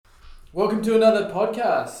Welcome to another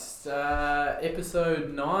podcast,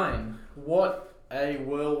 episode 9. What a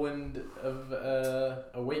whirlwind of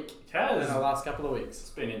a week It has. in the last couple of weeks. It's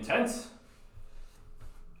been intense.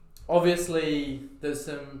 Obviously, there's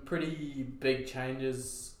some pretty big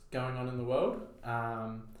changes going on in the world,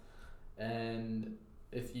 and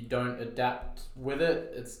if you don't adapt with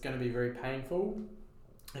it, it's going to be very painful.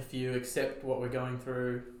 If you accept what we're going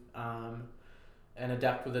through and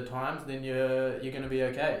adapt with the times, then you're going to be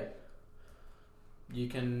okay. You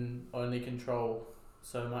can only control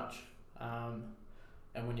so much,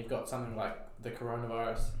 and when you've got something like the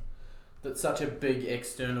coronavirus, that's such a big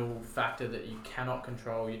external factor that you cannot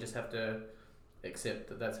control, you just have to accept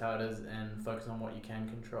that that's how it is and focus on what you can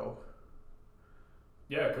control.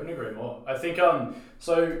 Yeah, I couldn't agree more. I think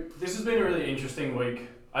so this has been a really interesting week.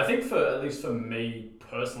 I think for at least for me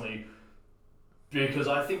personally, because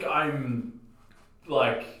I think I'm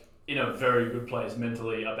like in a very good place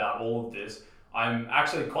mentally about all of this. I'm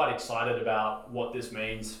actually quite excited about what this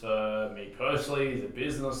means for me personally, the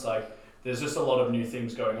business. Like, there's just a lot of new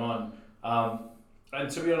things going on. And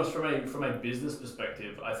to be honest, from a business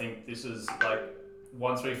perspective, I think this is like,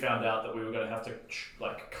 once we found out that we were going to have to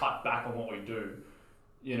like cut back on what we do,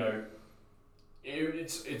 you know,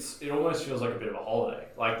 it almost feels like a bit of a holiday.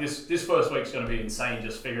 Like this first week's going to be insane,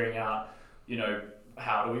 just figuring out, you know,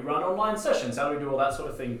 how do we run online sessions, how do we do all that sort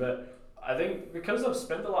of thing. But I think because I've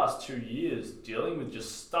spent the last 2 years dealing with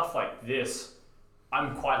just stuff like this,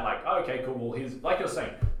 I'm quite like, oh, okay, cool. Well, here's, like you're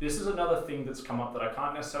saying, this is another thing that's come up that I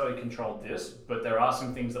can't necessarily control this, but there are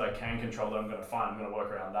some things that I can control that I'm going to find. I'm going to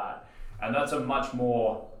work around that. And that's a much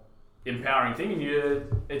more empowering thing.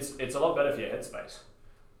 And it's a lot better for your headspace.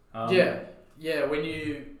 Yeah. When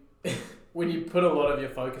you when you put a lot of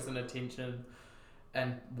your focus and attention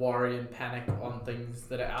and worry and panic on things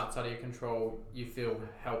that are outside of your control, you feel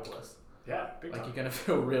helpless. Yeah, big time. Like, you're going to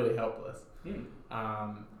feel really helpless. Hmm.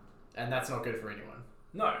 And that's not good for anyone.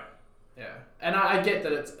 No. Yeah. And I get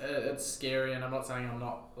that it's scary, and I'm not saying I'm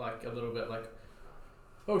not like a little bit like,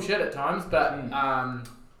 oh shit at times, but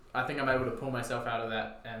I think I'm able to pull myself out of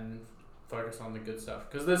that and focus on the good stuff,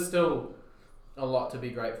 because there's still a lot to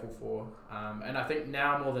be grateful for. And I think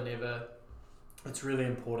now more than ever, it's really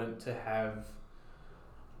important to have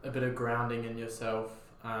a bit of grounding in yourself,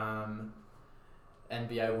 and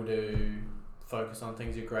be able to focus on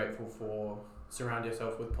things you're grateful for, surround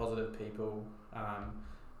yourself with positive people,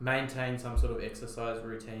 maintain some sort of exercise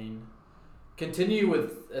routine, continue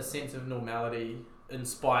with a sense of normality in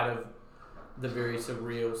spite of the very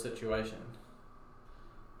surreal situation,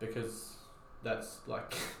 because that's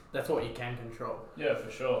what you can control. Yeah, for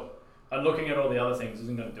sure. And looking at all the other things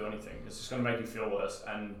isn't going to do anything. It's just going to make you feel worse.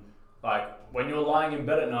 And like, when you're lying in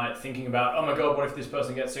bed at night thinking about, oh my god, what if this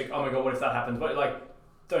person gets sick? Oh my god, what if that happens? But like,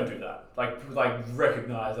 don't do that. Like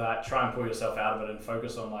recognize that. Try and pull yourself out of it and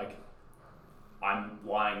focus on like, I'm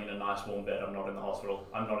lying in a nice warm bed. I'm not in the hospital.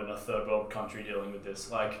 I'm not in a third world country dealing with this.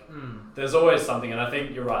 Like, there's always something. And I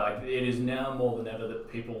think you're right. Like, it is now more than ever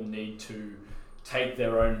that people need to take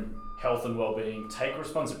their own health and well-being, take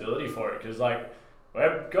responsibility for it. Because like,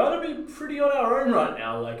 we're gonna be pretty on our own right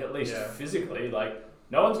now. Like, at least physically. Like,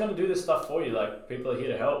 no one's gonna do this stuff for you. Like, people are here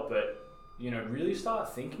to help, but you know, really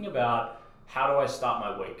start thinking about, how do I start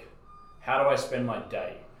my week? How do I spend my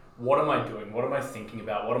day? What am I doing? What am I thinking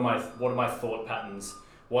about? What are my thought patterns?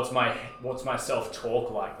 What's my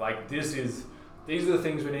self-talk like? Like, these are the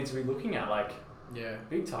things we need to be looking at, like,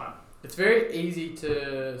 big time. It's very easy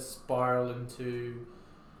to spiral into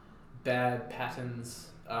bad patterns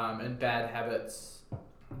and bad habits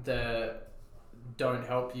that don't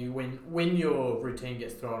help you when your routine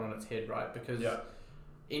gets thrown on its head, right? Because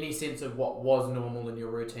any sense of what was normal in your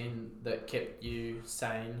routine that kept you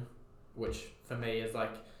sane, which for me is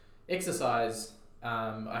like exercise,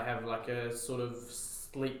 I have like a sort of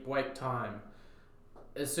sleep-wake time.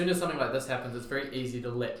 As soon as something like this happens, it's very easy to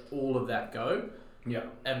let all of that go. Yeah.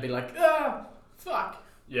 And be like, fuck.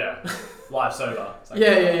 Yeah. Life's over. Like,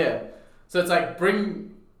 yeah. So it's like,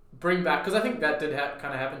 bring back, because I think that did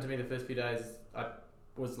kind of happen to me the first few days. I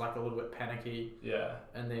was like a little bit panicky. Yeah.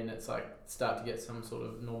 And then it's like, start to get some sort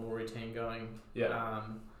of normal routine going. Yeah.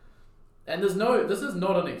 And this is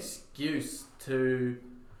not an excuse to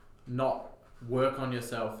not work on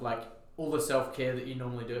yourself. Like, all the self-care that you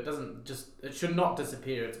normally do, it should not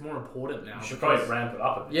disappear. It's more important now. You should probably ramp it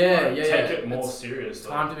up a bit. Take it more seriously.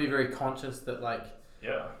 Time to be very conscious that like,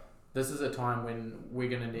 this is a time when we're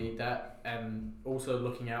going to need that, and also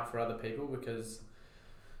looking out for other people, because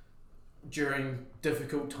during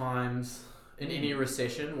difficult times in any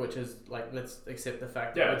recession, which is like, let's accept the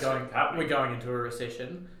fact that we're going into a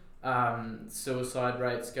recession, suicide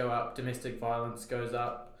rates go up, domestic violence goes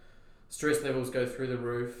up, stress levels go through the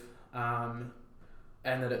roof, and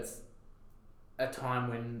that it's a time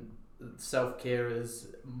when self-care is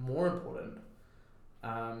more important.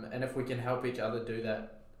 And if we can help each other do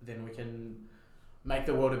that, then we can make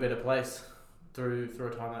the world a better place through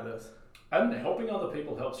a time like this. And helping other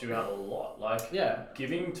people helps you out a lot. Like, Yeah.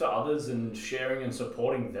 giving to others and sharing and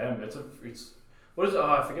supporting them. It's what is it? Oh,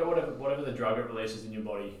 I forget whatever the drug it releases in your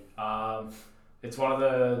body. It's one of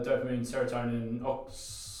the dopamine, serotonin,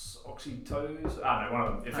 oxytocin. I don't know, one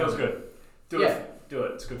of them. It feels good. Do it.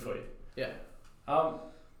 It's good for you. Yeah.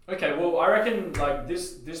 Okay. Well, I reckon like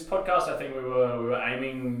this podcast. I think we were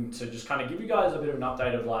aiming to just kind of give you guys a bit of an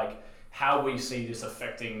update of like how we see this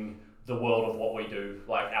affecting the world of what we do,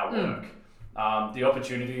 like our work. The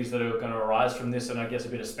opportunities that are going to arise from this, and I guess a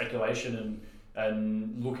bit of speculation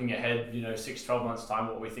and looking ahead, 6, 12 months time,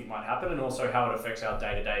 what we think might happen, and also how it affects our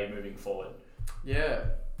day-to-day moving forward. Yeah.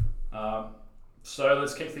 So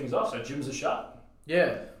let's kick things off. So gyms are shut.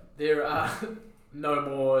 Yeah, there are no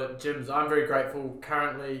more gyms. I'm very grateful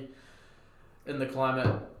currently in the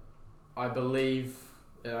climate. I believe,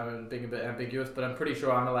 I'm being a bit ambiguous, but I'm pretty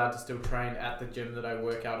sure I'm allowed to still train at the gym that I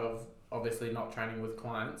work out of, obviously not training with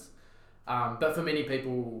clients. But for many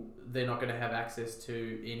people, they're not going to have access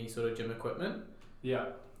to any sort of gym equipment. Yeah.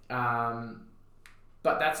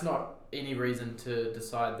 But that's not any reason to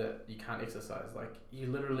decide that you can't exercise. Like, you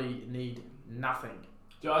literally need nothing.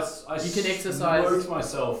 You can exercise. Smoked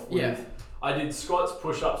myself with, Yeah. I did squats,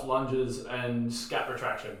 push-ups, lunges, and scat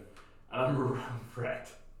retraction, and I'm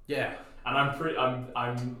wrecked. Yeah. And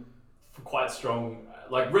I'm quite strong.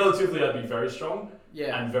 Like, relatively, I'd be very strong.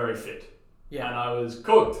 Yeah. And very fit. Yeah. And I was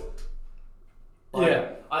cooked. Like, Yeah.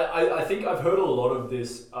 I think I've heard a lot of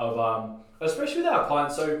this of especially with our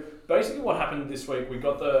clients. So basically, what happened this week, we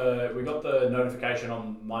got the notification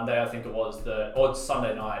on Monday, I think it was, or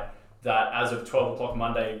Sunday night, that as of 12 o'clock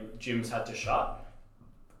Monday, gyms had to shut.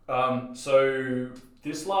 So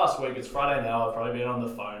this last week, it's Friday now. I've probably been on the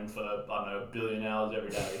phone for, I don't know, 1 billion hours every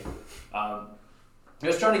day.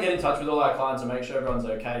 Just trying to get in touch with all our clients and make sure everyone's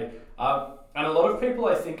okay. And a lot of people,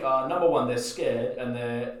 I think, are, number one, they're scared and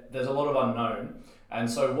there's a lot of unknown. And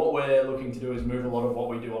so what we're looking to do is move a lot of what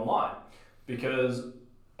we do online. Because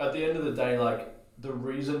at the end of the day, like, the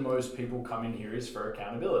reason most people come in here is for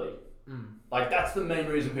accountability. Like, that's the main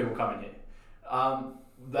reason people come in here.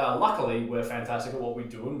 Luckily, we're fantastic at what we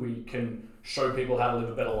do, and we can show people how to live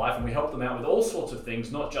a better life, and we help them out with all sorts of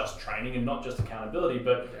things, not just training and not just accountability,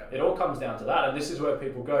 but it all comes down to that. And this is where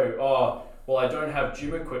people go, oh, well, I don't have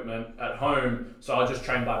gym equipment at home, so I'll just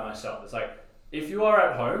train by myself. It's like, if you are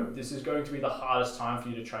at home, this is going to be the hardest time for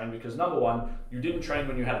you to train, because number one, you didn't train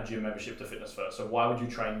when you had a gym membership to Fitness First, so why would you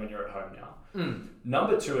train when you're at home now?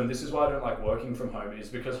 Number two, and this is why I don't like working from home, is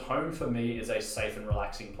because home for me is a safe and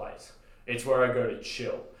relaxing place. It's where I go to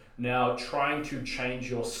chill. Now, trying to change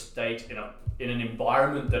your state in an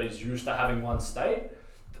environment that is used to having one state,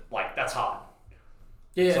 like, that's hard.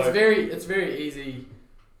 Yeah, So, it's very easy,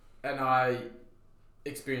 and I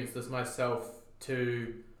experienced this myself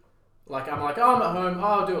to, like, I'm like, oh, I'm at home, oh,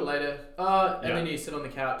 I'll do it later, and then you sit on the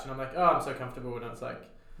couch, and I'm like, oh, I'm so comfortable, and it's like,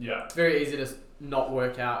 it's very easy to not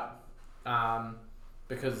work out,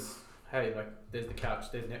 because, hey, like, there's the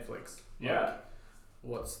couch, there's Netflix. Like,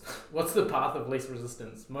 what's the path of least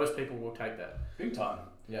resistance? Most people will take that. Big time.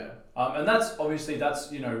 Yeah. And that's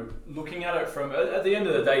looking at it from, at the end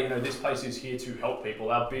of the day, this place is here to help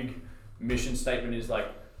people. Our big mission statement is like,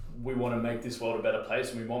 we want to make this world a better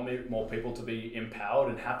place, and we want more people to be empowered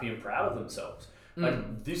and happy and proud of themselves.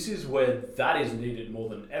 Like, this is where that is needed more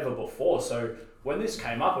than ever before. So when this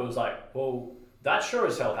came up, it was like, well, that sure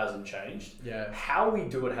as hell hasn't changed. Yeah. How we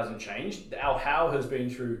do it hasn't changed. Our how has been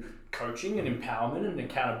through coaching and empowerment and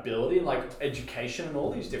accountability and like education and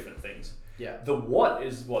all these different things. Yeah. The what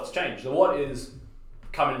is what's changed. The what is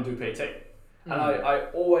come in and do PT. And I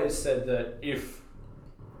always said that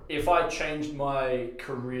if I changed my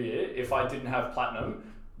career, if I didn't have platinum,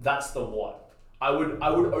 that's the what. I would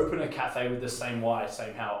open a cafe with the same why,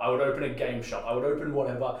 same how. I would open a game shop. I would open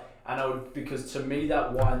whatever, and because to me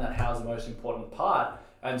that why and that how is the most important part.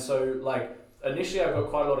 And so like initially I got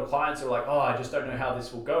quite a lot of clients who were like, oh, I just don't know how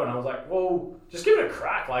this will go. And I was like, well, just give it a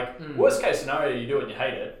crack. Like worst case scenario, you do it and you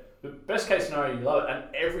hate it. But best case scenario, you love it. And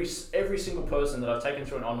every single person that I've taken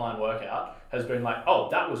through an online workout has been like, oh,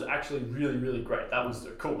 that was actually really, really great. That was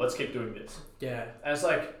cool. Let's keep doing this. Yeah. And it's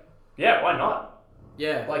like, yeah, why not?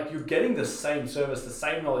 Yeah. Like, you're getting the same service, the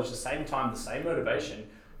same knowledge, the same time, the same motivation.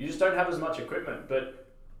 You just don't have as much equipment. But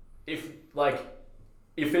if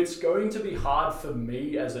it's going to be hard for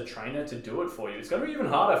me as a trainer to do it for you, it's going to be even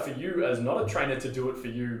harder for you as not a trainer to do it for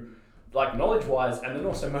you, like knowledge-wise and then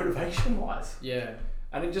also motivation-wise. Yeah.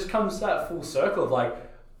 And it just comes to that full circle of like,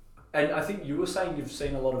 and I think you were saying you've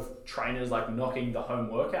seen a lot of trainers like knocking the home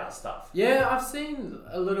workout stuff. Yeah, I've seen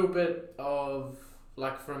a little bit of,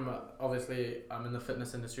 like, from, obviously I'm in the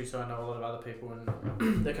fitness industry, so I know a lot of other people, and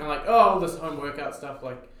they're kind of like, oh, all this home workout stuff,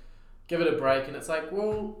 like, give it a break. And it's like,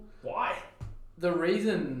 well, Why? the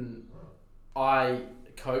reason I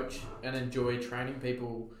coach and enjoy training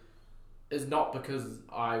people is not because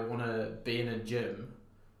I want to be in a gym.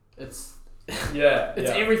 It's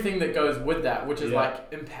everything that goes with that, which is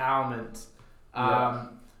like empowerment,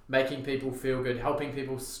 making people feel good, helping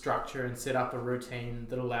people structure and set up a routine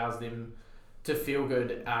that allows them to feel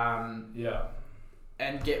good, and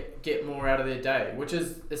get more out of their day, which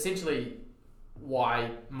is essentially why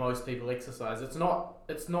most people exercise. It's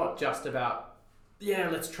not just about,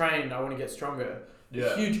 let's train, I want to get stronger.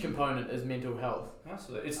 A huge component is mental health.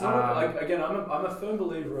 Absolutely. It's not like, again, I'm a firm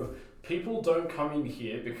believer of people don't come in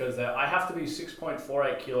here because I have to be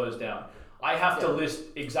 6.48 kilos down. I have to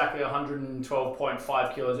lift exactly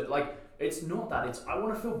 112.5 kilos. Like, it's not that. It's I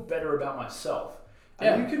want to feel better about myself.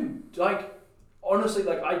 And you can, like, honestly,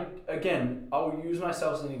 like, I'll use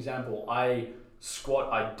myself as an example. I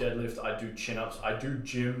squat, I deadlift, I do chin-ups, I do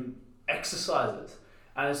gym exercises.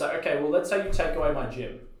 And it's like, okay, well, let's say you take away my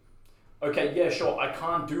gym. Okay, yeah, sure, I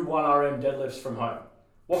can't do 1 RM deadlifts from home.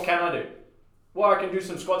 What can I do? Well, I can do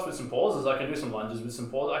some squats with some pauses, I can do some lunges with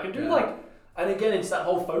some pauses, I can do and again, it's that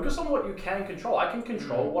whole focus on what you can control. I can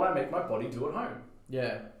control what I make my body do at home.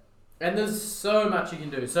 Yeah. And there's so much you can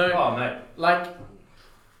do. So, mate. Like,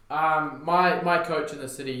 my coach in the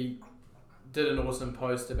city did an awesome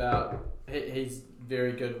post about, he's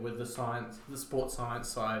very good with the science, the sports science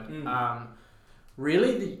side.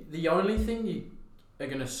 Really, the only thing you are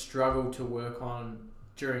going to struggle to work on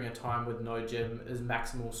during a time with no gym is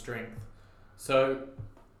maximal strength. So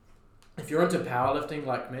if you're into powerlifting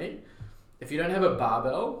like me, if you don't have a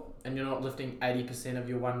barbell and you're not lifting 80% of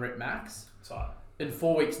your 1 rep max, in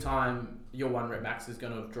 4 weeks time, your 1 rep max is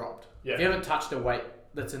going to have dropped. If you haven't touched a weight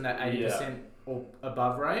that's in that 80% or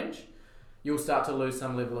above range, you'll start to lose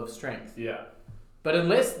some level of strength. But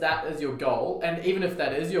unless that is your goal, and even if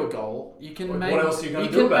that is your goal, you can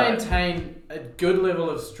maintain a good level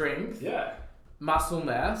of strength, muscle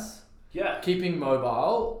mass, keeping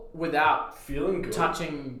mobile without feeling good,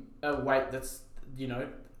 touching a weight that's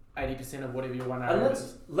 80% of whatever your 1 RM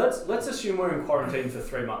is. Let's assume we're in quarantine for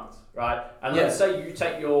 3 months, right? And let's say you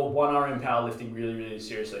take your 1 RM powerlifting really, really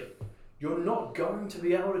seriously. You're not going to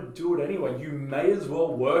be able to do it anyway. You may as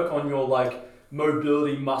well work on your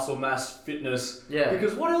mobility, muscle mass, fitness.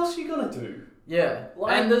 Because what else are you gonna do?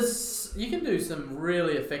 And you can do some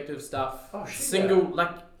really effective stuff.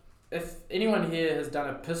 If anyone here has done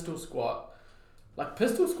a pistol squat,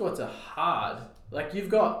 pistol squats are hard. You've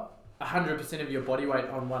got 100% of your body weight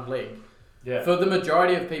on one leg. For the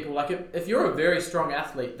majority of people, if you're a very strong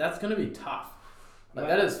athlete, that's gonna be tough.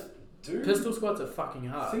 Pistol squats are fucking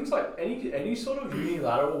hard. Things like any sort of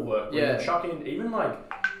unilateral work, where you chuck in even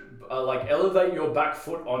elevate your back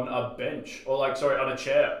foot on a bench or on a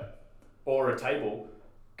chair or a table,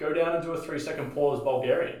 go down and do a 3-second pause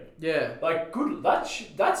Bulgarian. Good.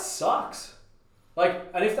 That sucks.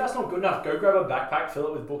 And if that's not good enough, go grab a backpack, fill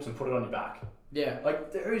it with books, and put it on your back.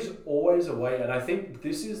 There is always a way, and I think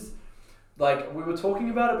this is we were talking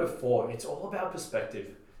about it before. It's all about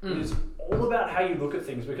perspective. It is all about how you look at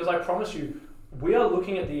things, because I promise you, we are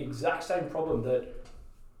looking at the exact same problem that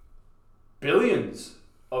billions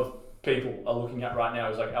of people are looking at right now.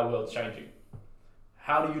 Is our world's changing.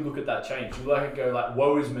 How do you look at that change? You go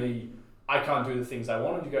woe is me, I can't do the things I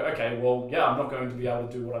want. And you go, okay, well, I'm not going to be able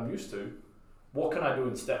to do what I'm used to. What can I do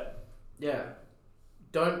instead?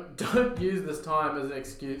 Don't use this time as an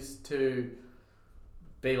excuse to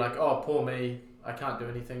be oh, poor me, I can't do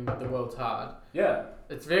anything, the world's hard.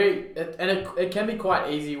 It's it can be quite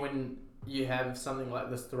easy when you have something like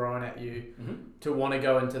this thrown at you to want to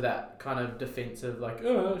go into that kind of defensive,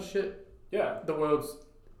 oh shit, the world's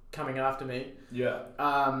coming after me.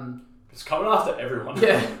 It's coming after everyone.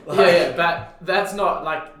 But that's not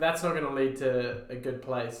going to lead to a good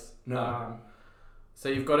place. No. So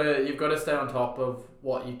you've got to stay on top of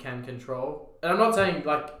what you can control. And I'm not saying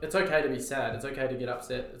it's okay to be sad, it's okay to get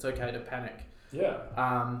upset, it's okay to panic.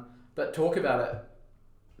 But talk about it.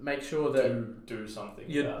 Make sure that do something.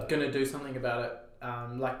 You're going to do something about it.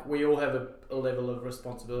 We all have a level of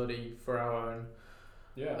responsibility for our own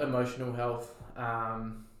emotional health.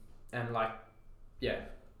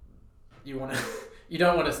 You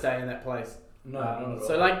don't want to stay in that place. No, not at all.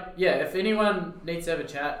 So if anyone needs to have a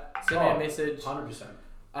chat, send me a message. 100%.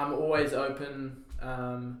 I'm always open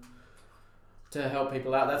to help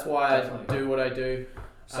people out. That's why I do what I do.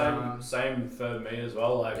 Same for me as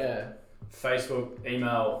well. Like Facebook,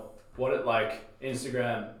 email,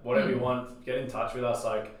 Instagram, whatever you want, get in touch with us.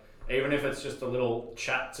 Like, even if it's just a little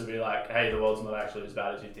chat to be like, hey, the world's not actually as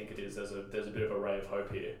bad as you think it is. There's a bit of a ray of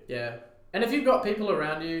hope here. Yeah. And if you've got people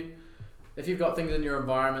around you, if you've got things in your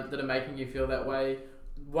environment that are making you feel that way,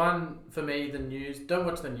 one, for me, the news, don't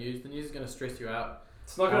watch the news. The news is going to stress you out.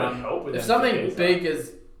 It's not going to help with if something big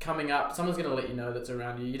is coming up, someone's going to let you know that's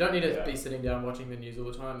around you. You don't need to be sitting down watching the news all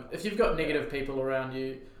the time. If you've got negative people around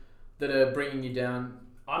you that are bringing you down,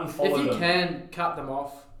 unfollow them. If you can, cut them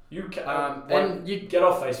off. You can, and you get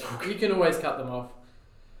off Facebook. You can always cut them off.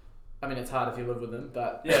 I mean, it's hard if you live with them,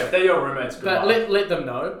 but yeah, if they're your roommates, but let them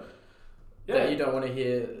know that you don't want to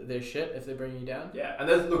hear their shit if they're bringing you down. Yeah, and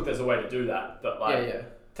there's a way to do that, but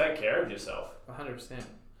take care of yourself. 100%.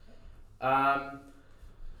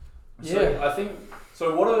 So I think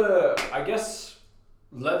so. I guess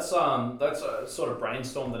let's sort of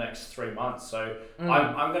brainstorm the next 3 months. So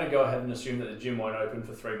I'm going to go ahead and assume that the gym won't open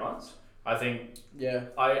for 3 months. I think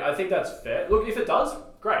I think that's fair. Look, if it does,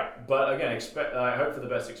 great. But again, I hope for the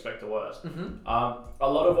best, expect the worst. Mm-hmm. A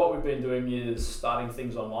lot of what we've been doing is starting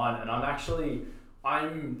things online, and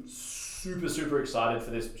I'm super excited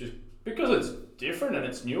for this just because it's different and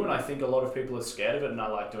it's new, and I think a lot of people are scared of it, and I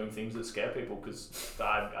like doing things that scare people because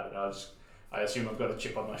I don't know. I assume I've got a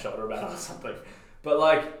chip on my shoulder about it or something. But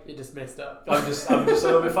like, you just messed up. I'm just a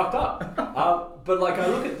little bit fucked up. But like, I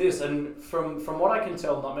look at this, and from what I can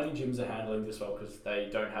tell, not many gyms are handling this well because they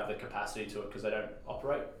don't have the capacity to it because they don't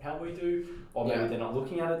operate how we do, or maybe they're not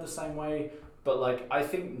looking at it the same way. But like, I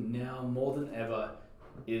think now more than ever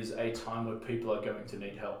is a time where people are going to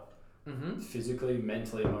need help, physically,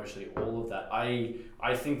 mentally, emotionally, all of that.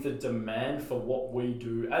 I think the demand for what we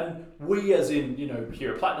do, and we as in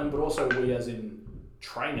here at Platinum, but also we as in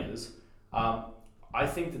trainers. I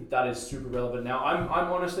think that is super relevant now. I'm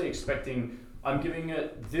honestly expecting, I'm giving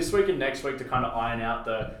it this week and next week to kind of iron out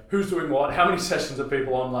the who's doing what, how many sessions are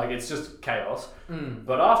people on, like it's just chaos.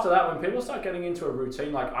 But after that, when people start getting into a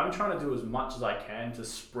routine, like I'm trying to do as much as I can to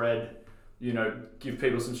spread, give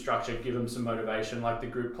people some structure, give them some motivation, like the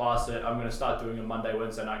group class that I'm going to start doing a Monday,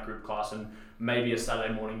 Wednesday night group class and maybe a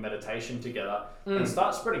Saturday morning meditation together and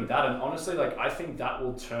start spreading that. And honestly, like I think that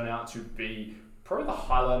will turn out to be probably the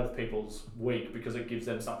highlight of people's week because it gives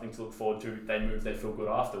them something to look forward to. They move, they feel good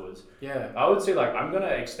afterwards. Yeah. I would say like I'm going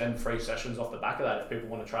to extend free sessions off the back of that if people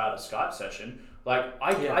want to try out a Skype session. Like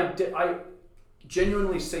I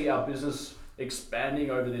genuinely see our business expanding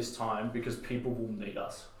over this time because people will need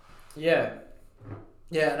us. Yeah.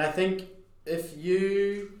 Yeah, and I think if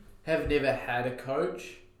you have never had a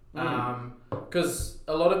coach, because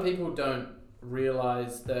a lot of people don't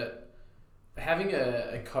realize that having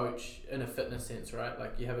a coach in a fitness sense, right?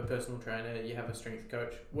 Like you have a personal trainer, you have a strength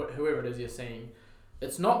coach, whoever it is you're seeing,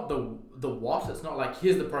 it's not the what. It's not like,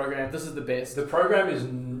 here's the program, this is the best. The program is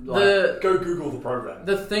like, go Google the program.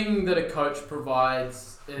 The thing that a coach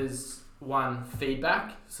provides is one,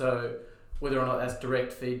 feedback. So whether or not that's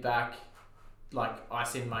direct feedback, like I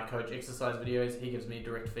send my coach exercise videos, he gives me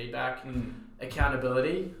direct feedback.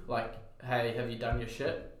 Accountability, like, hey, have you done your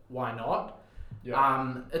shit? Why not?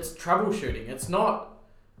 Yeah. It's troubleshooting. It's not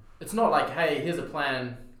like, hey, here's a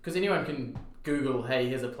plan, because anyone can Google, hey,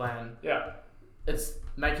 here's a plan. Yeah. It's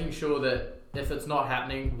making sure that if it's not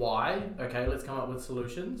happening, why? Okay, let's come up with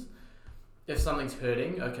solutions. If something's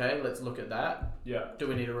hurting, okay, let's look at that. Yeah. Do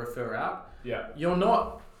we need to refer out? Yeah. You're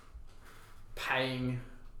not paying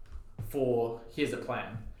for, here's a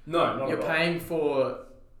plan. No, not You're at all. paying for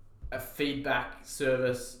a feedback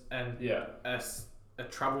service and a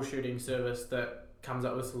troubleshooting service that comes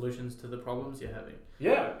up with solutions to the problems you're having.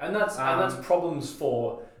 Yeah, and that's problems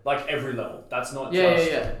for like every level. That's not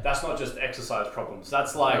that's not just exercise problems.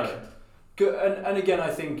 That's like and again I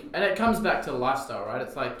think, and it comes back to lifestyle, right?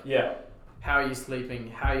 It's like how are you sleeping?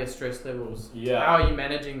 How are your stress levels? How are you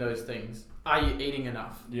managing those things? Are you eating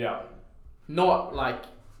enough? Yeah. Not like,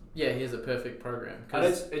 here's a perfect program.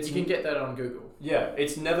 Because you can get that on Google. Yeah,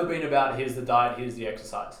 it's never been about here's the diet, here's the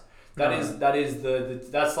exercise.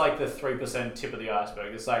 That's like the 3% tip of the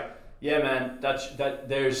iceberg. It's like, man, that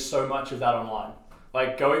there's so much of that online.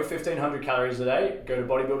 Like go eat 1,500 calories a day, go to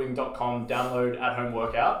bodybuilding.com, download at-home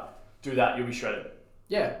workout, do that, you'll be shredded.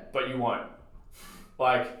 Yeah. But you won't.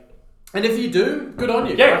 Like, and if you do, good on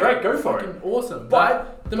you. Yeah, great, go for it. Awesome.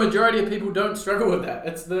 But the majority of people don't struggle with that.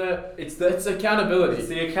 It's accountability. It's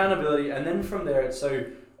the accountability, and then from there, it's so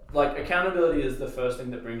like accountability is the first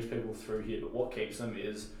thing that brings people through here. But what keeps them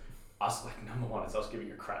is us. Like number one, it's us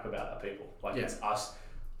giving a crap about our people. Like it's us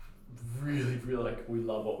really, really like we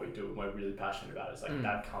love what we do and we're really passionate about it. It's like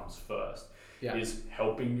that comes first. Yeah. Is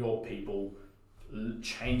helping your people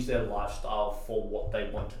change their lifestyle for what they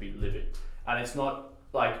want to be living. And it's not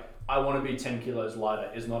like, I want to be 10 kilos lighter.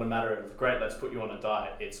 It's not a matter of, great, let's put you on a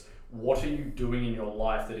diet. It's, what are you doing in your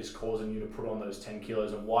life that is causing you to put on those 10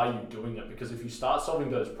 kilos, and why are you doing it? Because if you start solving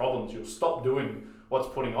those problems, you'll stop doing what's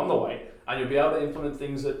putting on the weight, and you'll be able to implement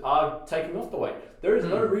things that are taking off the weight. There is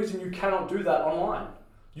no reason you cannot do that online.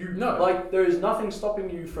 There is nothing stopping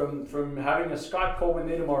you from having a Skype call with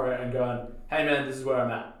me tomorrow and going, hey man, this is where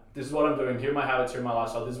I'm at. This is what I'm doing. Here are my habits, here are my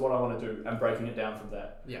lifestyle. This is what I want to do, and breaking it down from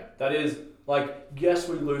there. Yeah. That is, like, yes,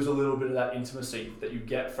 we lose a little bit of that intimacy that you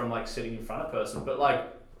get from like sitting in front of a person, but like,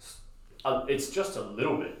 it's just a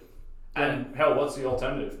little bit. And hell, what's the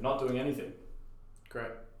alternative? Not doing anything.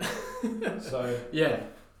 Great. So yeah,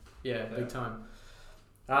 big time.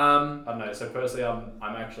 I don't know. So personally,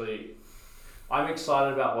 I'm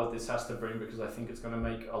excited about what this has to bring, because I think it's going to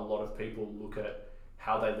make a lot of people look at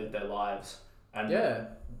how they live their lives and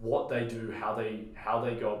what they do, how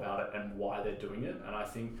they go about it, and why they're doing it. And I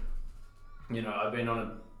think, I've been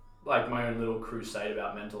on my own little crusade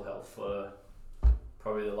about mental health for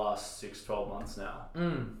probably the last 6-12 months now.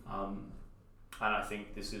 And I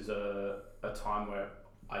think this is a time where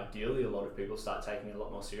ideally a lot of people start taking it a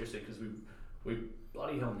lot more seriously, because we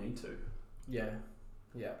bloody hell need to. Yeah.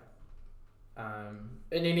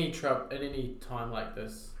 In any time like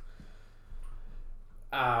this,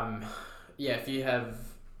 if you have,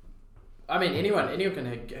 anyone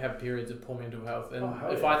can have periods of poor mental health, and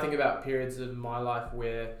if I think about periods of my life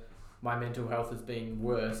where my mental health has been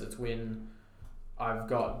worse, it's when I've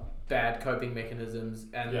got bad coping mechanisms,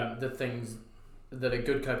 and the things that are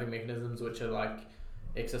good coping mechanisms, which are like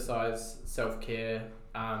exercise, self-care,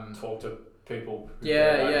 talk to people.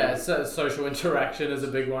 So social interaction is a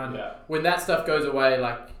big one. Yeah. When that stuff goes away,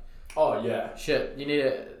 like, shit, you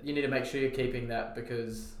need to make sure you're keeping that,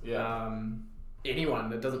 because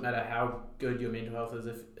anyone, it doesn't matter how good your mental health is,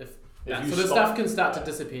 if that sort of stuff can start to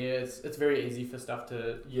disappear, it's very easy for stuff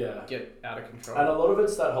to get out of control. And a lot of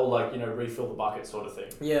it's that whole refill the bucket sort of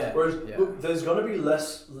thing. Yeah. Whereas look, there's going to be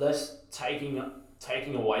less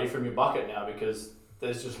taking away from your bucket now, because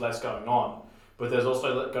there's just less going on. But there's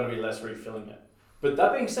also going to be less refilling it. But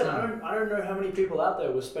that being said, I don't know how many people out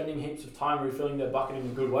there were spending heaps of time refilling their bucket in a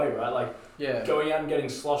good way, right? Going out and getting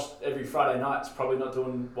sloshed every Friday night is probably not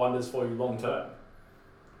doing wonders for you long term.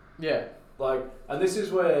 Yeah. And this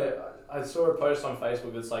is where I saw a post on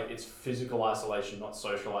Facebook that's it's physical isolation, not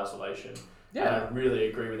social isolation. Yeah. And I really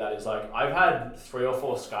agree with that. It's I've had 3 or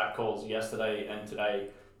 4 Skype calls yesterday and today,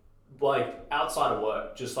 outside of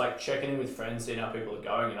work, just checking in with friends, seeing how people are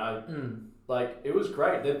going, and it was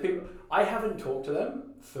great. They're people I haven't talked to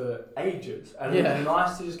them for ages, and it was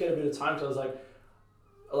nice to just get a bit of time. Because I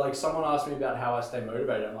was someone asked me about how I stay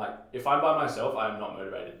motivated. I'm if I'm by myself, I am not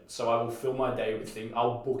motivated. So I will fill my day with things.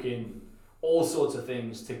 I'll book in all sorts of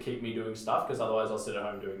things to keep me doing stuff, because otherwise I'll sit at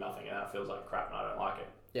home doing nothing, and that feels like crap, and I don't like it.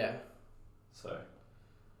 Yeah. So.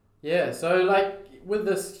 Yeah. So with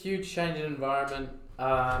this huge change in environment,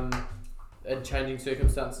 and changing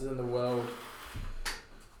circumstances in the world,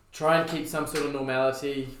 try and keep some sort of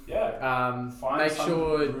normality. Yeah. Make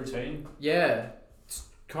sure routine. Yeah.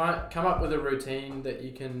 Come up with a routine that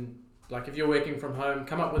you can, if you're working from home,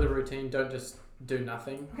 come up with a routine. Don't just do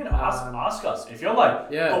nothing. You can ask us if you're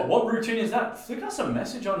but what routine is that? Flick us a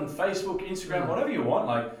message on Facebook, Instagram, whatever you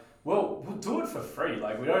want. We'll do it for free.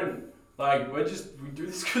 We don't. We do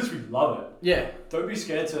this because we love it. Yeah. Don't be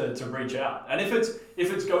scared to reach out. And if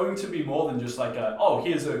it's going to be more than just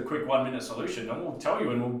here's a quick 1-minute solution, then we'll tell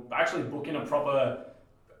you, and we'll actually book in a proper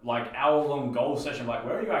hour-long goal session.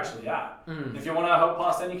 Where are you actually at? If you want to help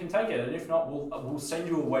pass, then you can take it, and if not, we'll send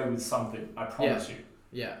you away with something. I promise you.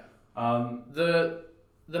 Yeah. The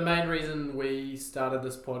main reason we started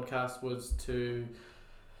this podcast was to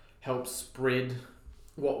help spread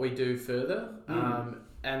what we do further.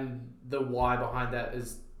 And the why behind that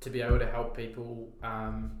is to be able to help people,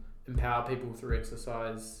 empower people through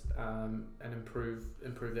exercise, and improve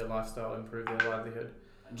their lifestyle, improve their livelihood,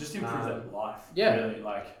 and just improve their life. Yeah, really,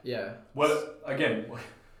 Well, again,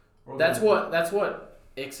 that's what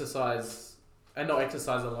exercise, and not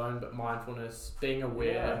exercise alone, but mindfulness, being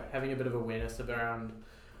aware, having a bit of awareness around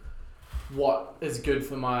what is good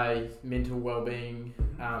for my mental well-being,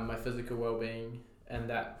 my physical well-being, and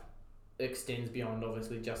that extends beyond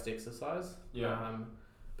obviously just exercise.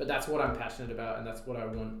 But that's what I'm passionate about, and that's what I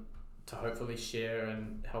want to hopefully share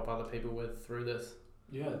and help other people with through this.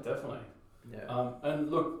 Yeah, definitely. Yeah.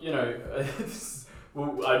 And look, I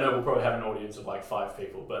know we'll probably have an audience of 5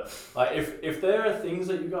 people, but if there are things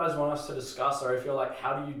that you guys want us to discuss, or if you're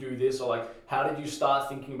how do you do this, or how did you start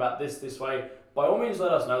thinking about this way, by all means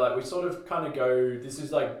let us know. Like we sort of kind of go, this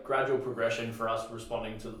is like gradual progression for us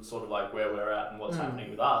responding to sort of like where we're at and what's happening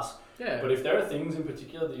with us. Yeah. But if there are things in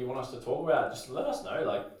particular that you want us to talk about, just let us know.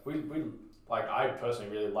 Like we like I personally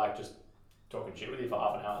really like just talking shit with you for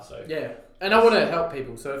half an hour. So yeah, and I want to help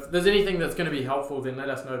people. So if there's anything that's going to be helpful, then let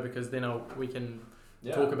us know, because then we can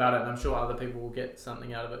talk about it, and I'm sure other people will get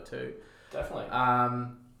something out of it too. Definitely.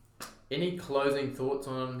 Any closing thoughts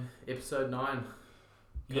on episode 9?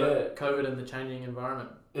 COVID and the changing environment.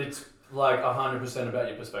 It's like 100% about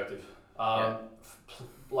your perspective.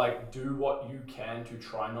 Like do what you can to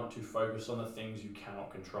try not to focus on the things you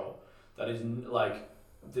cannot control. That is like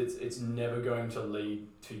it's never going to lead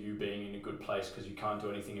to you being in a good place because you can't do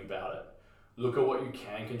anything about it. Look at what you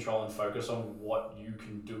can control and focus on what you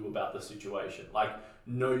can do about the situation. Like,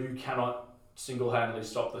 no, you cannot single-handedly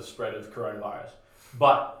stop the spread of coronavirus,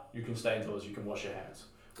 but you can stay indoors, you can wash your hands.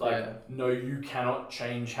 Like, no, you cannot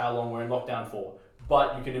change how long we're in lockdown for,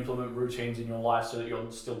 but you can implement routines in your life so that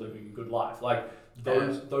you're still living a good life. Like,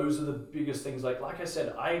 those are the biggest things. Like I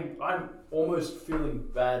said, I'm almost feeling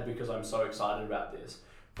bad because I'm so excited about this,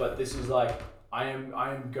 but this is like, I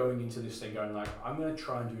am going into this thing going like, I'm going to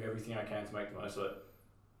try and do everything I can to make the most of it.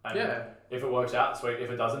 And if it works out, sweet. If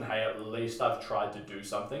it doesn't, hey, at least I've tried to do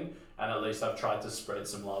something, and at least I've tried to spread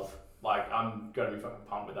some love. Like, I'm going to be fucking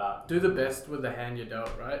pumped with that. Do the best with the hand you're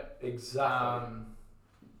dealt, right? Exactly.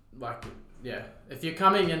 If you're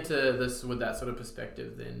coming into this with that sort of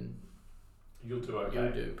perspective, then you'll do okay.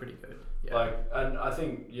 You'll do pretty good. Yeah. Like, and I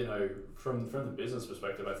think, you know, from the business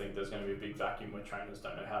perspective, I think there's going to be a big vacuum where trainers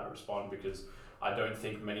don't know how to respond, because I don't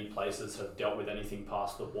think many places have dealt with anything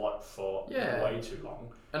past the what for way too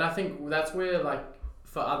long. And I think that's where, like,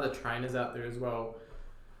 for other trainers out there as well,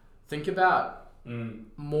 think about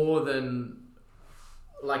more than,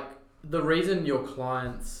 like, the reason your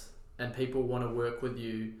clients and people want to work with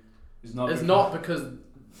you is not because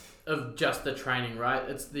of just the training, right?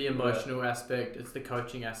 It's the emotional aspect, it's the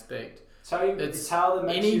coaching aspect. It's how that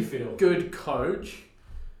makes you feel. Any good coach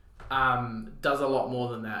does a lot more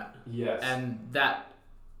than that. Yes. And that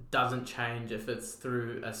doesn't change if it's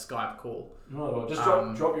through a Skype call. No, just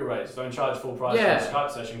drop your rates. Don't charge full price for a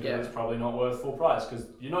Skype session, because it's probably not worth full price, because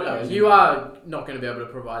you're not using you are not going to be able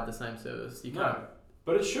to provide the same service. You can't.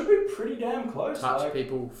 But it should be pretty damn close. Touch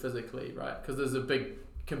people physically, right? Because there's a big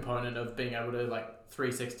component of being able to, like,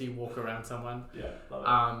 360 walk around someone. Yeah, love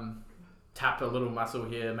it. Tap a little muscle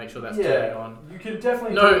here, make sure that's turning on. You can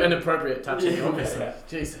definitely inappropriate touching, obviously.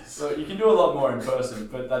 Jesus. So you can do a lot more in person,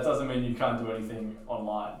 but that doesn't mean you can't do anything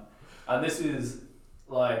online. And this is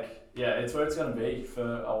like, it's where it's going to be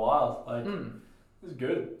for a while. Like, this is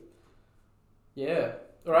good. Yeah.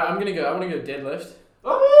 All right, I want to go deadlift.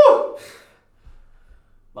 Oh!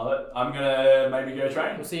 Love it. I'm going to maybe go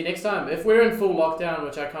train. We'll see you next time. If we're in full lockdown,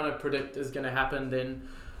 which I kind of predict is going to happen, then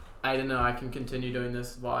Aiden and I can continue doing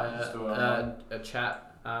this via a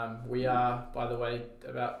chat. We are, by the way,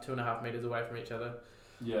 about 2.5 meters away from each other.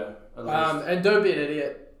 Yeah. And don't be an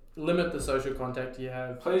idiot. Limit the social contact you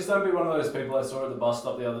have. Please don't be one of those people I saw at the bus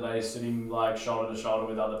stop the other day sitting like shoulder to shoulder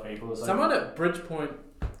with other people. Someone at Bridgepoint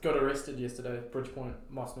got arrested yesterday. Bridgepoint,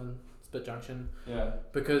 Mossman, Spit Junction. Yeah.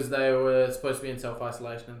 Because they were supposed to be in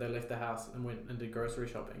self-isolation and they left the house and went and did grocery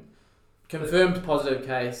shopping. Confirmed positive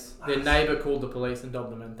case. Their neighbour called the police and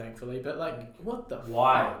dobbed them in, thankfully. But, like, what the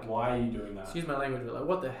fuck? Why are you doing that? Excuse my language, but, like,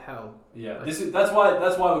 what the hell? Yeah, like, that's why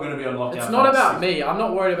we're going to be on lockdown. It's not about me. I'm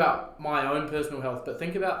not worried about my own personal health, but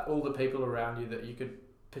think about all the people around you that you could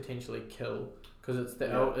potentially kill, because it's the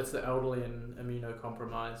elderly and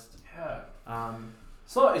immunocompromised. Yeah.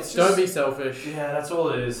 Don't be selfish. Yeah, that's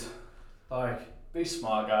all it is. Like, be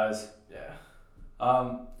smart, guys. Yeah.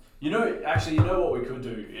 You know what we could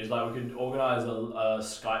do is, like, we could organise a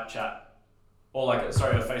Skype chat, or a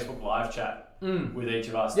Facebook live chat with each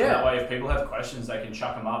of us. Yeah. That way, if people have questions, they can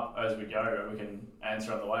chuck them up as we go, and we can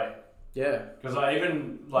answer on the way. Yeah. Because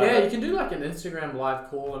you can do like an Instagram live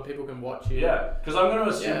call and people can watch you. Yeah. Because I'm going to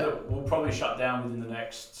assume that we'll probably shut down within the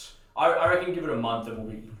next. I reckon give it a month and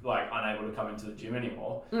we'll be like unable to come into the gym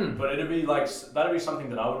anymore. But it'd be like, that'd be something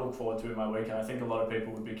that I would look forward to in my week, and I think a lot of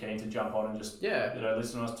people would be keen to jump on and just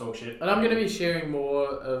listen to us talk shit. And I'm going to be sharing more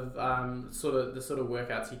of the sort of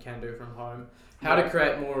workouts you can do from home, how to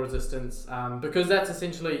create more resistance, because that's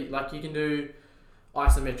essentially, like, you can do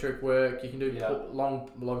isometric work, you can do long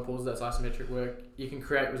pauses, that's isometric work. You can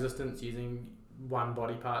create resistance using one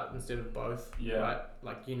body part instead of both, right?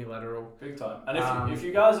 Like unilateral. Big time. And if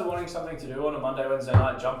you guys are wanting something to do on a Monday, Wednesday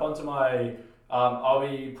night, jump onto my, I'll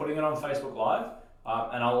be putting it on Facebook Live,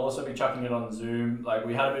 and I'll also be chucking it on Zoom. Like,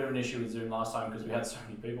 we had a bit of an issue with Zoom last time because we had so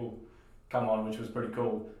many people come on, which was pretty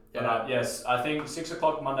cool. But yes, I think 6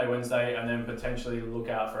 o'clock Monday, Wednesday, and then potentially look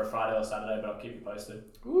out for a Friday or Saturday, but I'll keep you posted.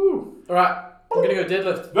 Woo! Alright, I'm gonna go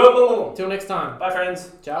deadlift. Till next time. Bye,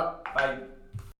 friends. Ciao. Bye.